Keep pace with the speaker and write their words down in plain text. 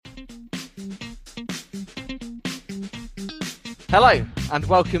Hello, and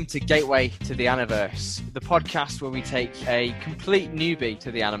welcome to Gateway to the Aniverse, the podcast where we take a complete newbie to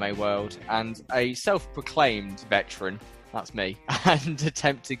the anime world and a self-proclaimed veteran, that's me, and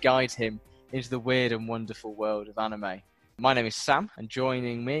attempt to guide him into the weird and wonderful world of anime. My name is Sam, and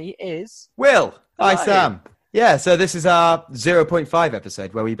joining me is... Will! Hi, Hello. Sam. Yeah, so this is our 0.5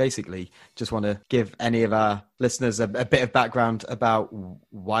 episode where we basically just want to give any of our listeners a bit of background about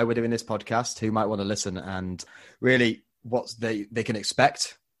why we're doing this podcast, who might want to listen, and really what they can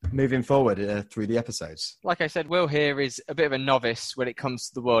expect moving forward through the episodes. Like I said, Will here is a bit of a novice when it comes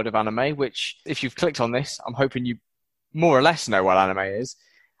to the world of anime, which, if you've clicked on this, I'm hoping you more or less know what anime is.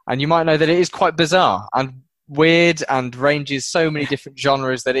 And you might know that it is quite bizarre and weird and ranges so many different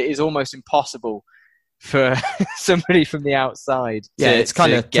genres that it is almost impossible for somebody from the outside it's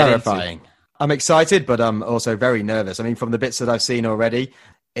kind of terrifying. Into. I'm excited, but I'm also very nervous. I mean, from the bits that I've seen already,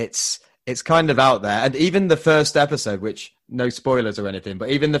 it's kind of out there. And even the first episode, which no spoilers or anything, but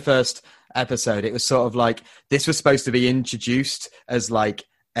even the first episode, it was sort of like this was supposed to be introduced as like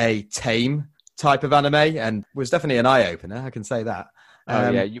a tame type of anime, and was definitely an eye-opener, I can say that.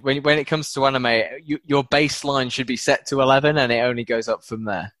 When it comes to anime, your baseline should be set to 11 and it only goes up from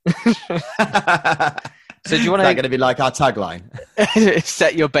there. So do you want to... Is that going to be like our tagline?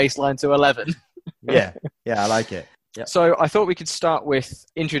 Set your baseline to 11. Yeah, I like it. Yep. So I thought we could start with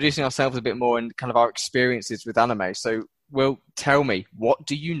introducing ourselves a bit more and kind of our experiences with anime. So Will, tell me, what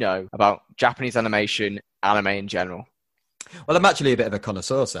do you know about Japanese animation, anime in general? Well, I'm actually a bit of a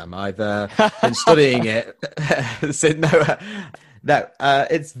connoisseur, Sam. I've been studying it. It's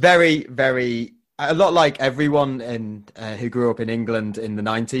very, very... A lot like everyone who grew up in England in the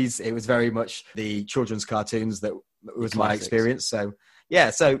 90s, it was very much the children's cartoons that was my experience. So,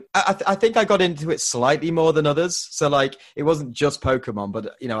 yeah, I think I got into it slightly more than others. So, like, it wasn't just Pokemon,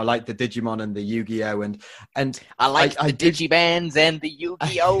 but, you know, I liked the Digimon and the Yu-Gi-Oh! And I liked the Digibans and the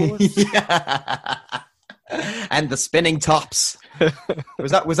Yu-Gi-Ohs. Yeah. And the spinning tops.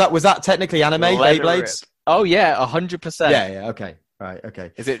 Was that technically anime, Beyblades? Oh, yeah, 100%. Yeah, okay. Right,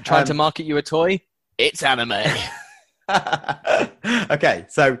 okay. Is it trying to market you a toy? It's anime. Okay,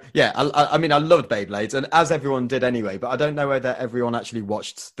 so yeah, I mean, I loved Beyblades, and as everyone did anyway, but I don't know whether everyone actually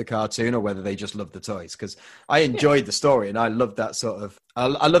watched the cartoon or whether they just loved the toys, because I enjoyed the story and I loved that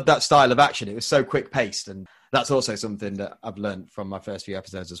I loved that style of action. It was so quick paced, and that's also something that I've learned from my first few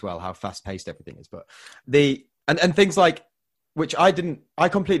episodes as well, how fast paced everything is. But and things like, which I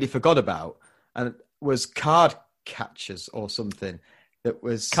completely forgot about, and was card catchers or something. That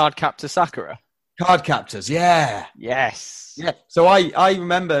was Card Captor Sakura. Card captors, yeah. Yes. Yeah. So I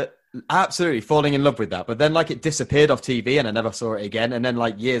remember absolutely falling in love with that, but then like it disappeared off TV and I never saw it again. And then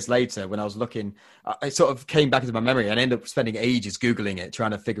like years later when I was looking, it sort of came back into my memory and I ended up spending ages Googling it, trying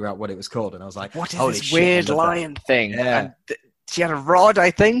to figure out what it was called. And I was like, what is holy this shit, weird lion thing? Yeah. And she had a rod,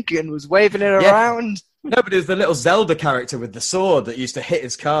 I think, and was waving it around. No, but it was the little Zelda character with the sword that used to hit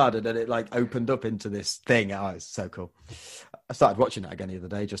his card, and then it like opened up into this thing. Oh, it's so cool. I started watching that again the other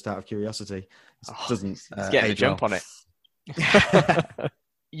day just out of curiosity. It's getting a jump on it.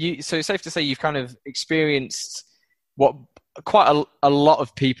 So it's safe to say you've kind of experienced what quite a lot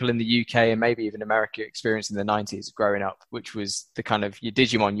of people in the UK and maybe even America experienced in the 90s growing up, which was the kind of your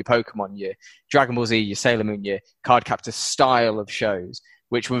Digimon, your Pokemon, your Dragon Ball Z, your Sailor Moon, your Card Captor style of shows,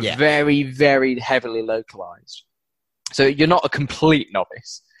 which were very, very heavily localized. So you're not a complete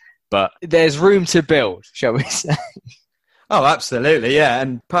novice, but there's room to build, shall we say. Oh, absolutely, yeah.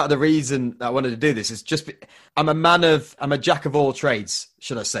 And part of the reason I wanted to do this is I'm a jack of all trades,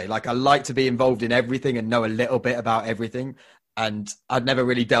 should I say. Like, I like to be involved in everything and know a little bit about everything. And I'd never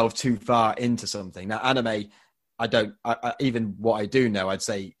really delved too far into something. Now, anime, even what I do know, I'd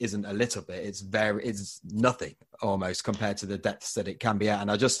say isn't a little bit. It's nothing almost compared to the depths that it can be at.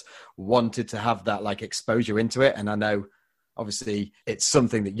 And I just wanted to have that like exposure into it. And I know, obviously, it's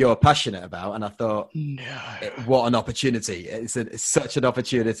something that you're passionate about, and I thought, what an opportunity. It's such an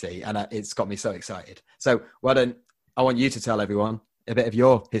opportunity, and it's got me so excited. So I want you to tell everyone a bit of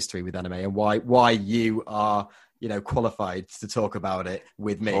your history with anime and why you are, qualified to talk about it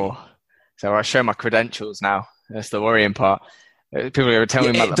with me. Oh. So I show my credentials now. That's the worrying part. People are going to tell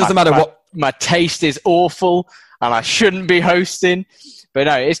me it doesn't matter what my taste is awful and I shouldn't be hosting. But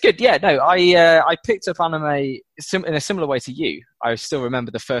no, it's good. Yeah, no, I picked up anime in a similar way to you. I still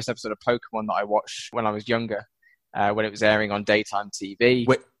remember the first episode of Pokemon that I watched when I was younger, when it was airing on daytime TV.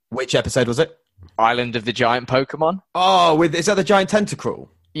 Which episode was it? Island of the Giant Pokemon. Oh, is that the giant tentacruel?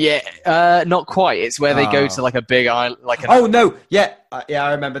 Yeah, not quite. It's where they go to like a big island. Oh, no. Yeah,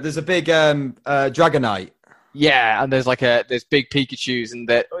 I remember. There's a big Dragonite. Yeah, and there's big Pikachus, and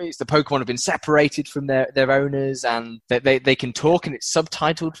it's the Pokemon have been separated from their owners, and they can talk, and it's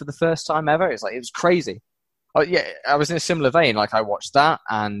subtitled for the first time ever. It was crazy. Oh yeah, I was in a similar vein. Like, I watched that,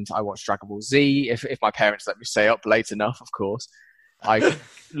 and I watched Dragon Ball Z. If my parents let me stay up late enough, of course. I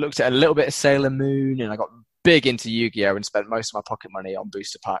looked at a little bit of Sailor Moon, and I got big into Yu-Gi-Oh! And spent most of my pocket money on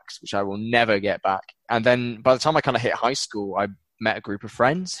booster packs, which I will never get back. And then by the time I kind of hit high school, I met a group of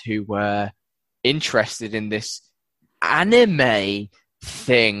friends who were interested in this anime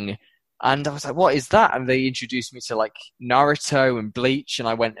thing, and I was like, what is that? And they introduced me to like Naruto and Bleach, and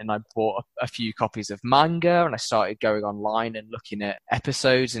I went and I bought a few copies of manga, and I started going online and looking at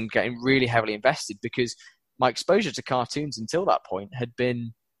episodes and getting really heavily invested, because my exposure to cartoons until that point had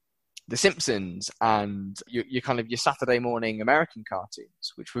been The Simpsons and your kind of your Saturday morning American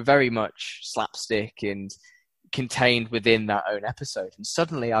cartoons, which were very much slapstick and contained within that own episode. And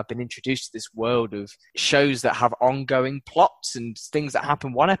suddenly I've been introduced to this world of shows that have ongoing plots, and things that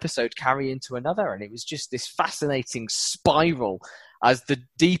happen one episode carry into another. And it was just this fascinating spiral. As the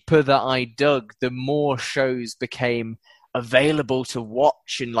deeper that I dug, the more shows became available to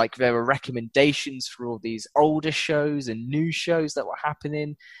watch, and like there were recommendations for all these older shows and new shows that were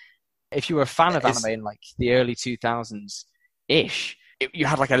happening. If you were a fan of anime in like the early 2000s-ish, you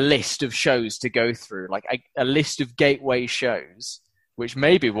had like a list of shows to go through, like a list of gateway shows, which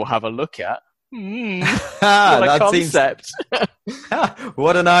maybe we'll have a look at. What a concept.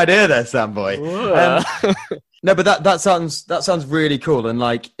 What an idea there, Sam boy. No, but that sounds really cool, and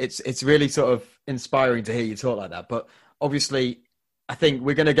like it's really sort of inspiring to hear you talk like that. But obviously, I think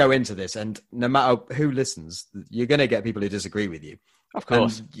we're going to go into this, and no matter who listens, you're going to get people who disagree with you. Of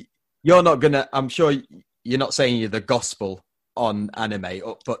course. And you're not going to, I'm sure you're not saying you're the gospel on anime,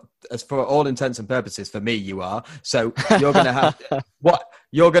 but as for all intents and purposes, for me, you are. So you're going to have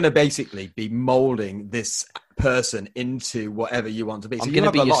you're going to basically be molding this person into whatever you want to be. So I'm going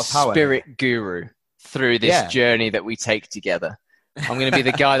to be your spirit guru through this journey that we take together. I'm going to be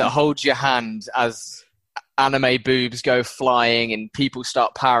the guy that holds your hand as anime boobs go flying and people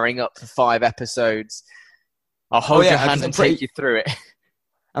start powering up for 5 episodes. I'll hold your hand and take you through it.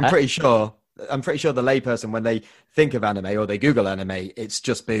 I'm pretty sure the layperson, when they think of anime or they Google anime, it's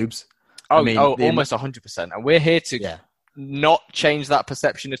just boobs. Almost 100%. And we're here to not change that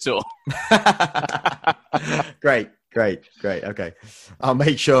perception at all. Great. Okay. I'll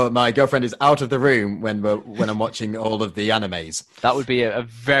make sure my girlfriend is out of the room when I'm watching all of the animes. That would be a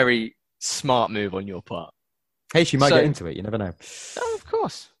very smart move on your part. Hey, she might get into it. You never know. Oh, of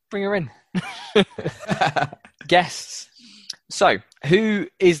course. Bring her in. Guests. So, who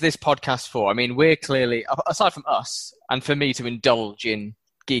is this podcast for? I mean, we're clearly, aside from us, and for me to indulge in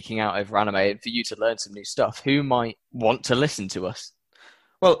geeking out over anime and for you to learn some new stuff, who might want to listen to us?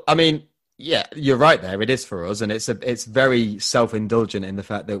 Well, I mean, yeah, you're right there. It is for us, and it's very self-indulgent in the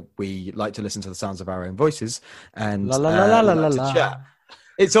fact that we like to listen to the sounds of our own voices and to chat.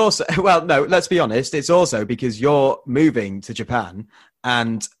 It's also, well, no, let's be honest. It's also because you're moving to Japan,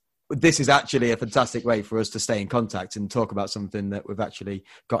 and this is actually a fantastic way for us to stay in contact and talk about something that we've actually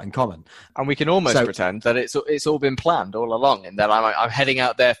got in common. And we can almost pretend that it's all been planned all along, and that I'm heading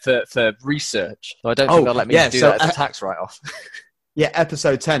out there for research. So I don't think they'll let me do that as a tax write-off. Yeah,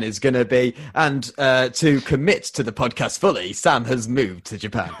 episode 10 is going to be, and to commit to the podcast fully, Sam has moved to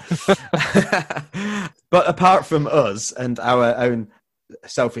Japan. But apart from us and our own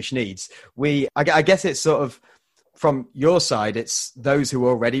selfish needs, I guess it's sort of, from your side, it's those who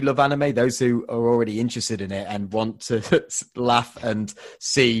already love anime, those who are already interested in it and want to laugh and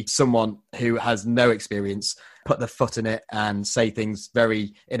see someone who has no experience put their foot in it and say things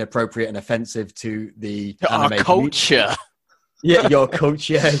very inappropriate and offensive to the anime culture. Community. Yeah, your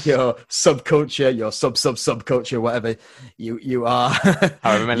culture, your subculture, your subculture, whatever you are.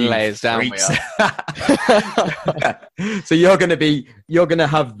 However many layers down we are. So you're going to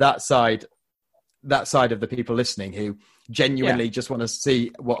have that side of the people listening who genuinely just want to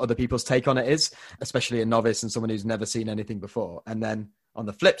see what other people's take on it is, especially a novice and someone who's never seen anything before. And then on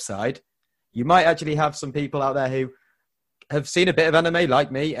the flip side, you might actually have some people out there who have seen a bit of anime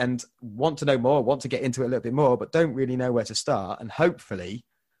like me and want to know more, want to get into it a little bit more, but don't really know where to start. And hopefully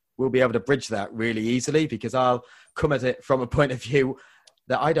we'll be able to bridge that really easily, because I'll come at it from a point of view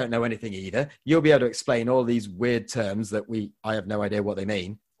that I don't know anything either. You'll be able to explain all these weird terms that I have no idea what they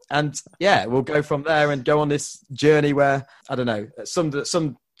mean. And yeah, we'll go from there and go on this journey where, I don't know,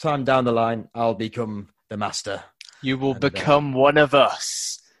 some time down the line, I'll become the master. You will become one of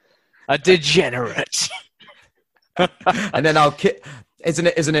us, a degenerate. And then I'll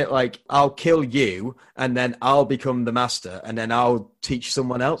Isn't it like I'll kill you and then I'll become the master and then I'll teach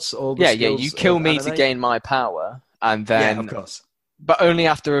someone else all the skills? You kill me anime? to gain my power, and then of course. But only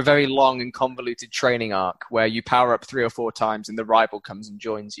after a very long and convoluted training arc where you power up 3 or 4 times and the rival comes and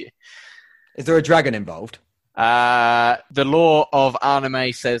joins you. Is there a dragon involved? The law of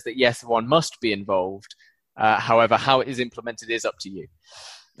anime says that yes, one must be involved. However, how it is implemented is up to you.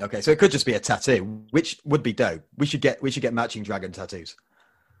 Okay, so it could just be a tattoo, which would be dope. We should get matching dragon tattoos.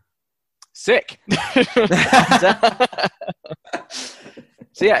 Sick.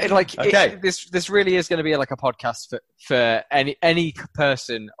 So yeah, this really is going to be like a podcast for any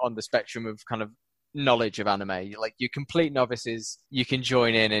person on the spectrum of kind of knowledge of anime. Like you complete novices, you can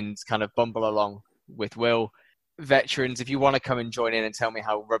join in and kind of bumble along with Will. Veterans, if you want to come and join in and tell me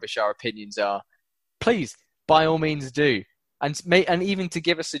how rubbish our opinions are, please, by all means do. And even to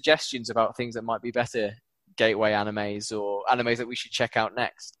give us suggestions about things that might be better gateway animes or animes that we should check out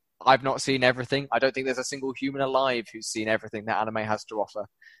next. I've not seen everything. I don't think there's a single human alive who's seen everything that anime has to offer.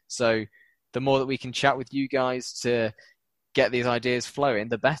 So the more that we can chat with you guys to get these ideas flowing,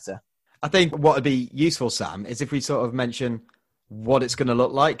 the better. I think what would be useful, Sam, is if we sort of mention what it's going to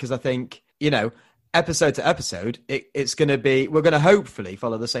look like, because I think, episode to episode, it's going to be, we're going to hopefully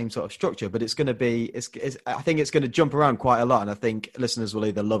follow the same sort of structure, but it's going to be, I think it's going to jump around quite a lot, and I think listeners will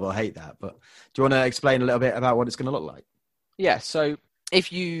either love or hate that. But do you want to explain a little bit about what it's going to look like? Yeah, so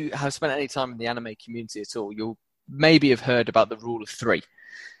if you have spent any time in the anime community at all, you'll maybe have heard about the rule of 3.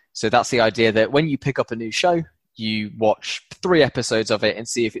 So that's the idea that when you pick up a new show, you watch 3 episodes of it and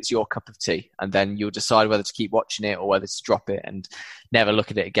see if it's your cup of tea, and then you'll decide whether to keep watching it or whether to drop it and never look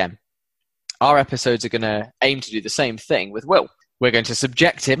at it again. Our episodes are going to aim to do the same thing with Will. We're going to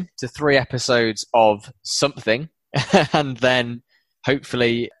subject him to 3 episodes of something and then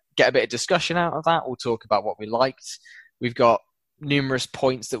hopefully get a bit of discussion out of that. We'll talk about what we liked. We've got numerous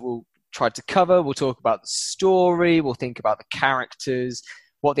points that we'll try to cover. We'll talk about the story. We'll think about the characters,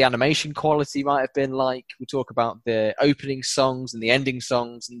 what the animation quality might have been like. We'll talk about the opening songs and the ending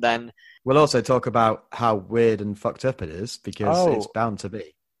songs. And then we'll also talk about how weird and fucked up it is, because it's bound to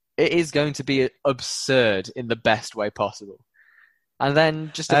be. It is going to be absurd in the best way possible. And then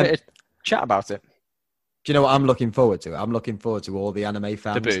just a bit of chat about it. Do you know what I'm looking forward to? I'm looking forward to all the anime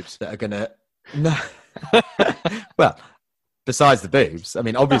fans that are going to... No. Well, besides the boobs. I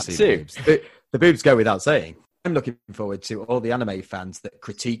mean, obviously the boobs. The boobs go without saying. I'm looking forward to all the anime fans that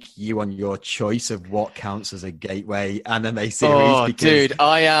critique you on your choice of what counts as a gateway anime series. Oh, dude,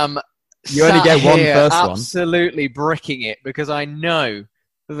 I am... You only get one first one. Absolutely bricking it, because I know...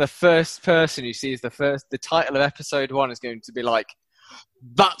 the first person who sees the title of episode 1 is going to be like,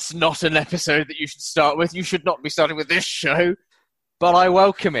 that's not an episode that you should start with. You should not be starting with this show. But I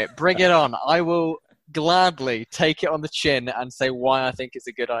welcome it. Bring it on. I will gladly take it on the chin and say why I think it's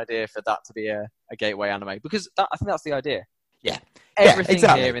a good idea for that to be a gateway anime. Because I think that's the idea. Yeah. Everything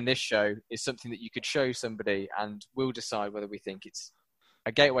exactly. here in this show is something that you could show somebody, and we'll decide whether we think it's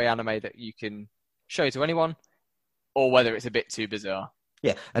a gateway anime that you can show to anyone or whether it's a bit too bizarre.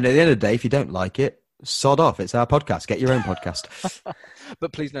 Yeah, and at the end of the day, if you don't like it, sod off. It's our podcast. Get your own podcast.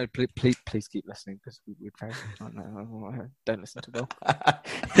 But please keep listening, because we don't listen to Bill.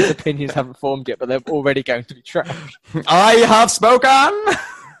 His opinions haven't formed yet, but they're already going to be trash. I have spoken!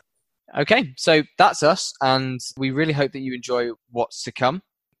 Okay, so that's us, and we really hope that you enjoy what's to come.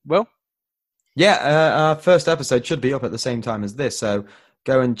 Will? Yeah, our first episode should be up at the same time as this, so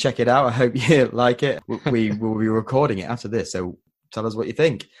go and check it out. I hope you like it. We will be recording it after this, so tell us what you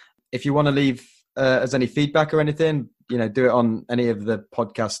think. If you want to leave us any feedback or anything, do it on any of the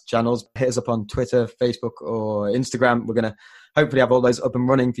podcast channels. Hit us up on Twitter, Facebook, or Instagram. We're going to hopefully have all those up and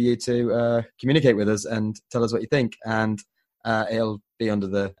running for you to communicate with us and tell us what you think. And it'll be under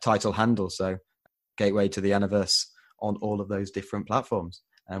the title handle, so Gateway to the Aniverse on all of those different platforms.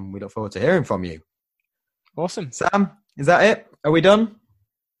 And we look forward to hearing from you. Awesome. Sam, is that it? Are we done?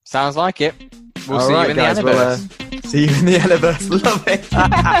 Sounds like it. We'll all see right, you in guys, the Aniverse. See you in the Aniverse. Love it.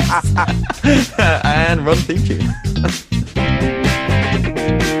 And run theme tune.